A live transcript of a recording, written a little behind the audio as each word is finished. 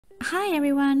Hi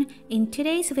everyone, in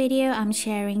today's video I'm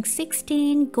sharing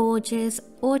 16 gorgeous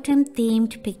autumn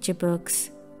themed picture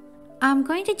books. I'm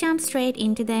going to jump straight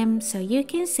into them so you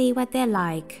can see what they're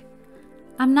like.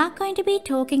 I'm not going to be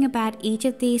talking about each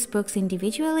of these books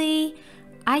individually.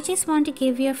 I just want to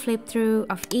give you a flip through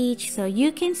of each so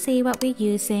you can see what we're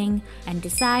using and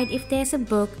decide if there's a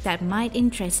book that might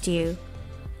interest you.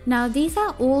 Now these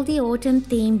are all the autumn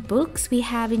themed books we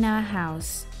have in our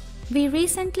house. We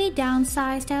recently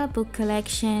downsized our book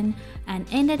collection and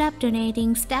ended up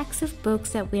donating stacks of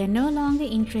books that we are no longer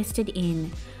interested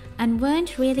in and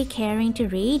weren't really caring to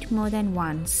read more than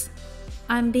once.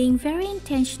 I'm being very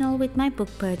intentional with my book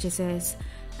purchases,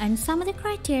 and some of the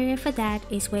criteria for that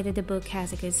is whether the book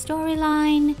has a good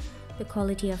storyline, the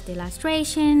quality of the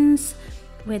illustrations,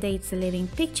 whether it's a living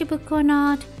picture book or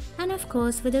not, and of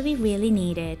course whether we really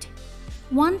need it.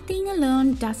 One thing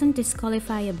alone doesn't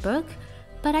disqualify a book,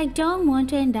 but I don't want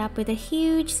to end up with a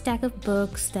huge stack of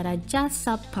books that are just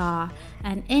subpar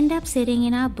and end up sitting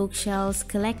in our bookshelves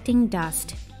collecting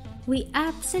dust. We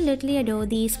absolutely adore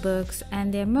these books,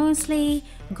 and they're mostly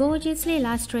gorgeously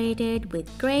illustrated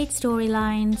with great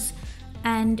storylines,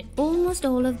 and almost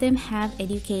all of them have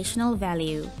educational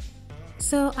value.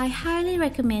 So I highly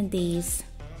recommend these.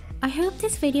 I hope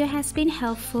this video has been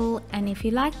helpful, and if you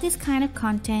like this kind of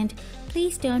content,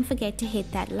 please don't forget to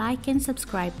hit that like and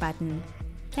subscribe button.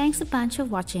 Thanks a bunch for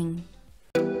watching.